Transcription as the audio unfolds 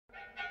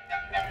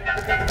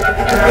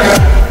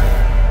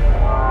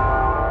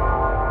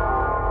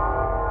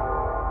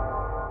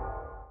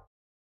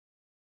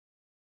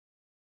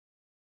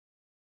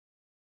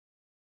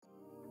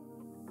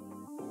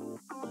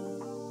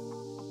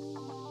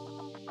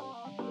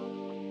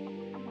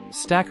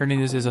Stacker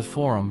News is a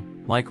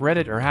forum, like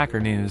Reddit or Hacker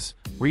News,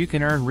 where you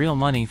can earn real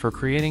money for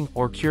creating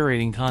or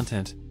curating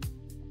content.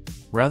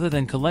 Rather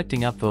than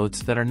collecting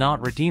upvotes that are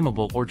not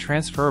redeemable or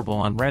transferable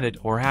on Reddit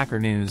or Hacker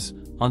News,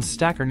 on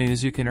Stacker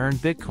News you can earn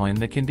Bitcoin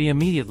that can be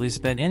immediately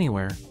spent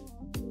anywhere.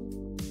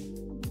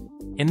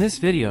 In this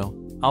video,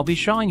 I'll be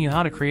showing you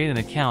how to create an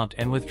account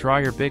and withdraw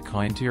your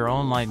Bitcoin to your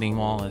own Lightning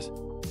wallet.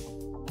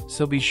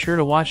 So be sure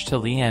to watch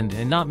till the end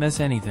and not miss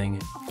anything.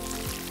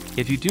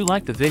 If you do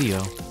like the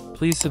video,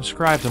 please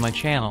subscribe to my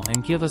channel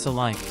and give us a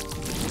like.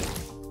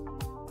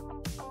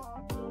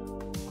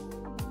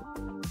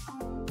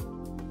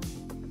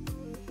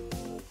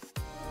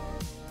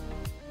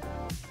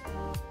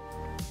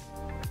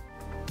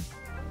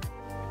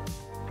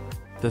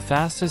 The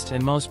fastest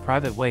and most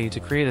private way to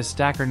create a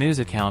Stacker News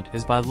account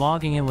is by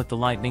logging in with the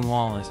Lightning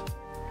wallet.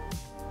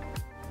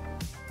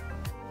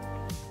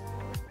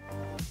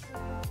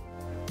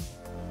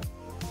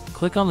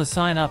 Click on the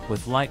Sign Up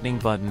with Lightning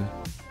button.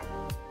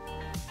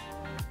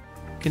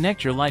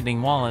 Connect your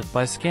Lightning wallet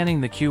by scanning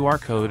the QR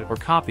code or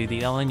copy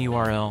the LN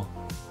URL.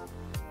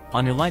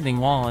 On your Lightning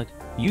wallet,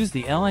 use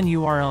the LN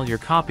URL you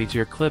copy to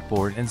your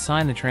clipboard and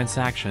sign the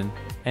transaction,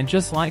 and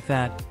just like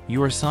that,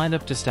 you are signed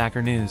up to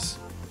Stacker News.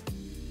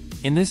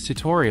 In this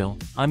tutorial,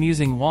 I'm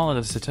using Wallet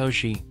of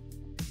Satoshi.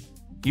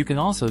 You can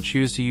also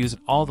choose to use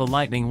all the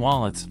Lightning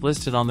wallets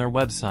listed on their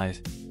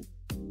website.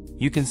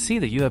 You can see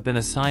that you have been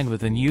assigned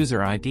with an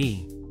user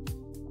ID.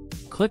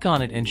 Click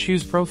on it and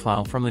choose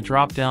Profile from the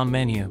drop-down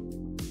menu.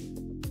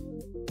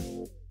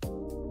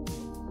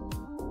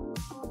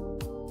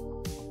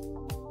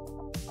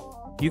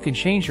 You can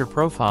change your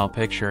profile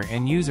picture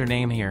and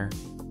username here.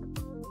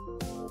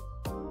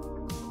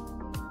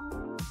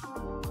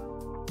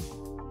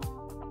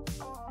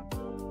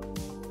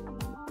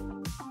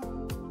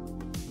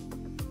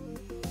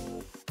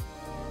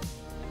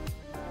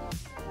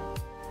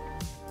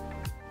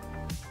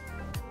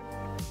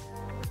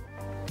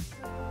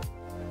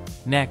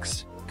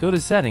 Next, go to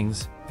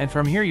Settings, and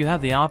from here you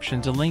have the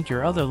option to link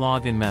your other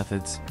login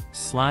methods,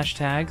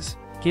 /tags,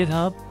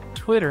 GitHub,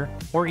 Twitter,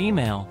 or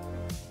email.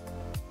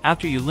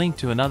 After you link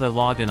to another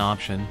login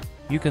option,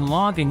 you can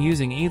log in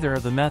using either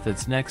of the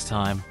methods next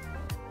time.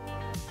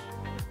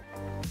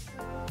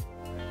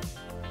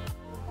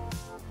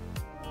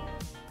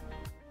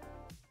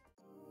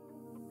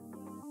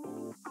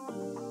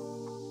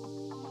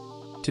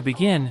 To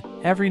begin,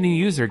 every new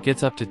user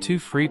gets up to 2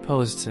 free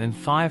posts and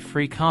 5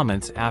 free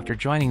comments after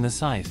joining the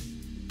site.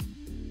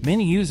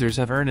 Many users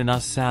have earned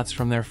enough sats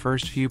from their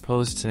first few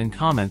posts and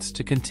comments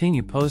to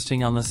continue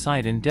posting on the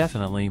site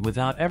indefinitely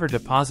without ever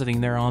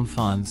depositing their own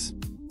funds.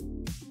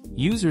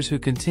 Users who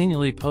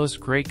continually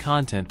post great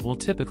content will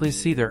typically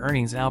see their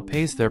earnings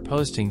outpace their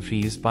posting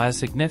fees by a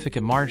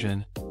significant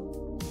margin.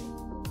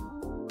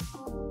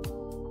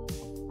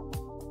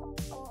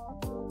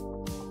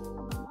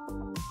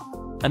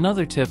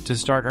 Another tip to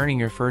start earning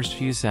your first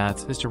few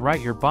sats is to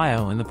write your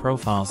bio in the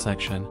profile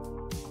section.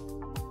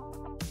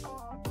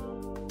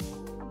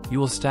 You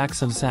will stack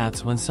some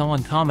sats when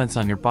someone comments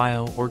on your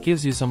bio or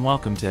gives you some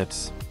welcome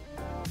tips.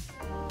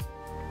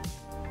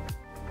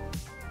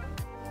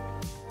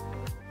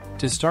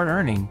 To start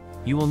earning,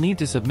 you will need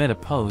to submit a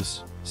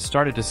post,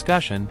 start a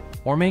discussion,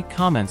 or make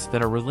comments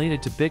that are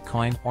related to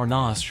Bitcoin or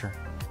Nostr.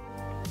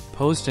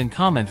 Post and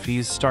comment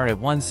fees start at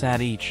 1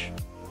 sat each.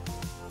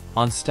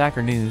 On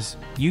Stacker News,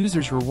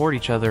 users reward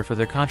each other for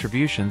their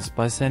contributions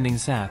by sending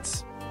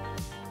sats.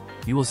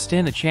 You will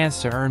stand a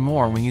chance to earn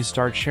more when you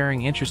start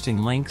sharing interesting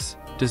links,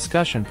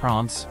 discussion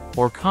prompts,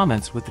 or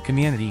comments with the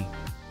community.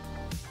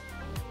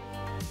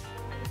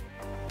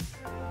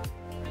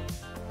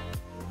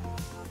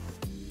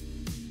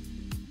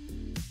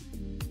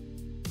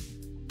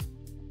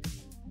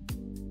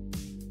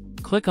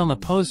 Click on the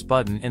Post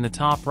button in the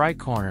top right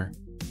corner.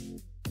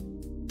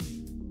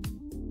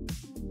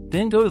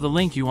 Then go to the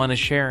link you want to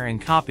share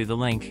and copy the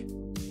link.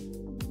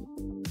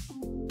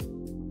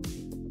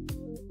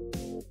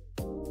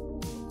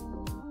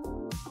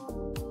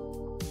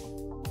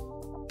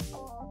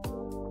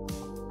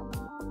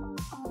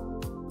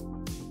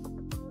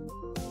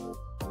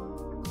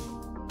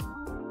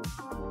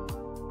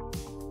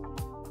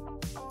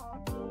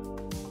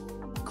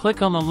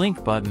 Click on the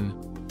link button.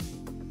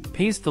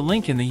 Paste the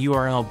link in the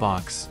URL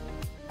box.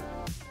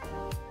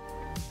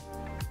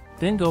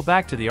 Then go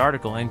back to the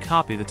article and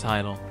copy the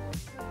title.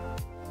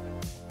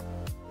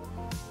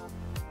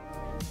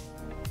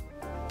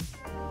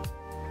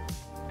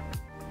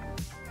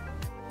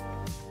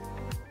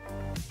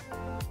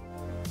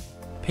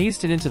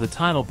 Paste it into the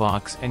title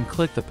box and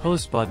click the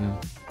Post button.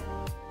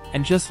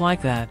 And just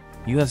like that,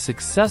 you have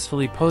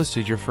successfully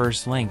posted your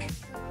first link.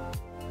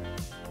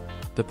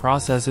 The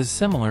process is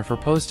similar for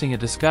posting a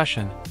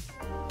discussion.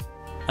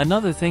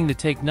 Another thing to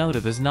take note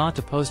of is not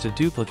to post a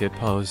duplicate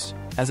post,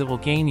 as it will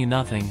gain you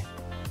nothing.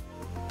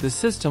 The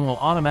system will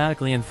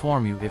automatically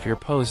inform you if your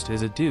post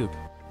is a dupe.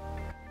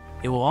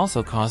 It will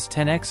also cost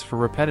 10x for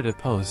repetitive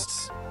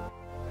posts.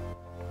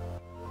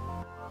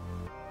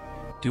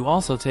 Do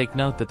also take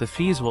note that the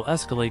fees will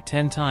escalate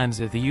 10 times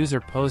if the user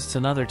posts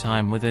another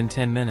time within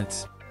 10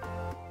 minutes.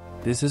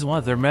 This is one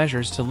of their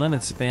measures to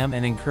limit spam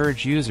and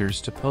encourage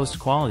users to post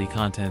quality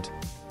content.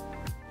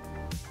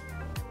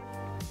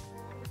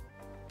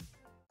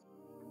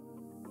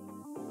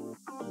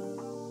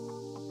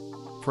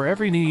 For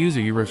every new user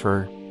you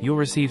refer, you'll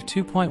receive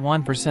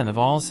 2.1% of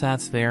all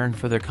sats they earn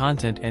for their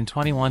content and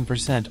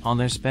 21% on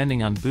their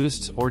spending on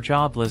boosts or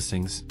job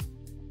listings.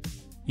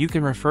 You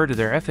can refer to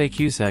their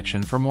FAQ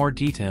section for more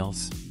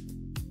details.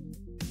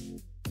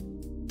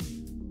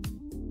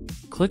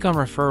 Click on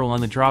Referral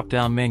on the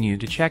drop-down menu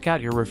to check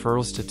out your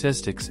referral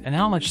statistics and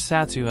how much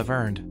sats you have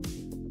earned.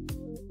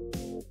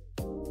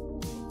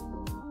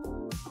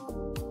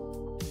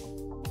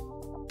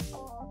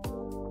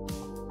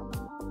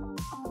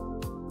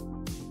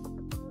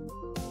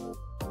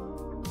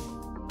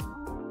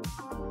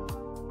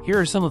 Here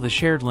are some of the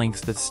shared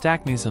links that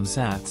stack me some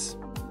sats.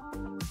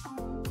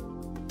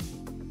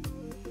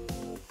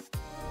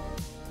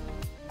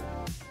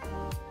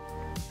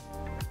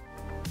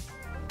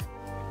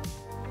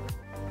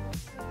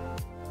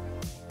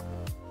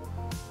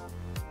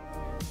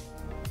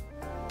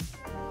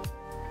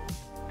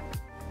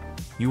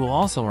 You will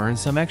also earn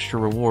some extra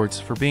rewards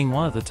for being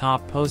one of the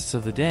top posts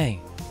of the day.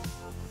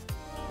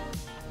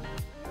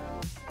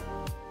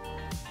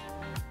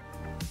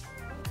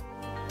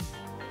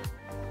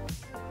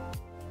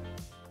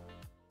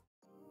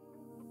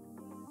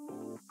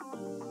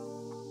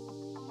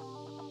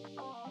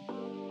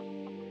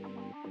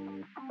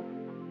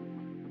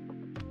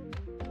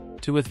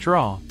 To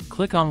withdraw,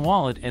 click on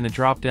Wallet in the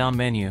drop-down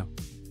menu.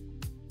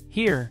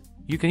 Here,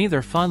 you can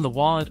either fund the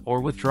wallet or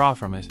withdraw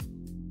from it.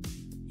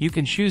 You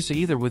can choose to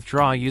either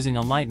withdraw using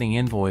a Lightning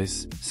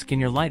invoice, scan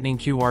your Lightning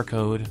QR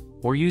code,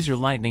 or use your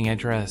Lightning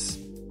address.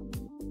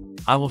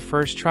 I will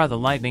first try the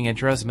Lightning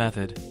address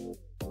method.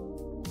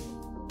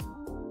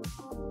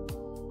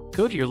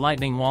 Go to your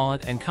Lightning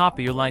wallet and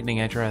copy your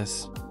Lightning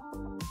address.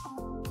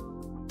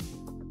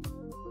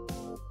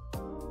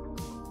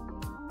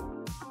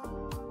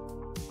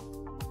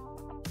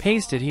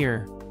 Paste it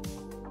here.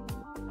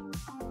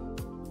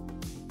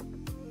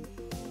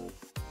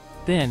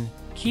 Then,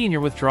 key in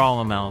your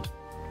withdrawal amount.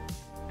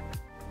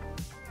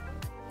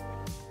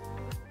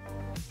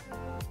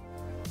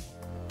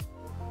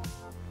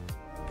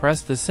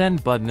 Press the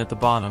Send button at the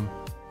bottom.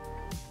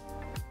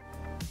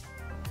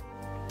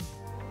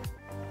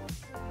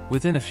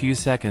 Within a few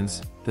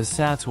seconds, the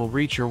sats will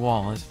reach your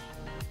wallet.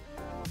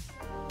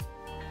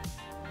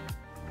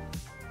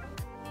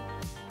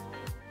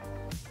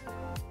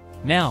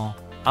 Now,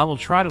 I will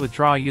try to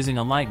withdraw using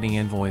a Lightning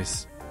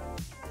invoice.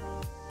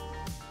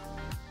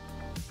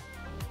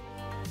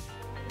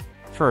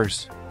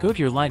 First, go to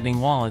your Lightning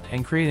wallet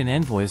and create an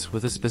invoice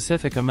with a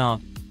specific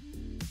amount.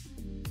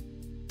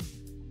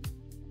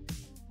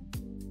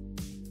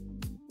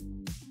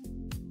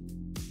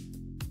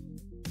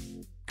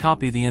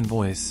 Copy the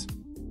invoice.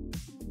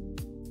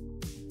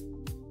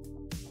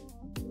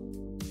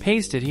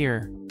 Paste it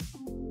here.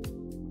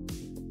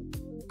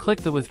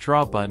 Click the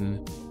Withdraw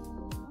button.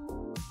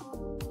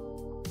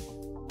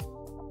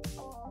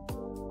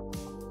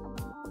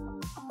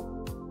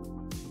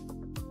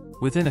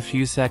 Within a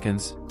few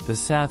seconds, the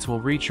sats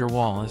will reach your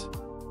wallet.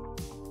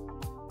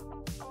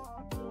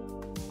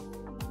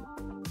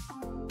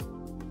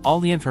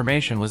 All the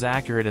information was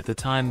accurate at the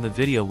time the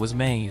video was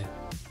made.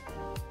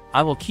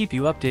 I will keep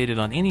you updated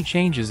on any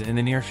changes in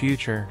the near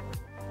future.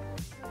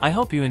 I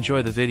hope you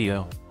enjoy the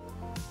video.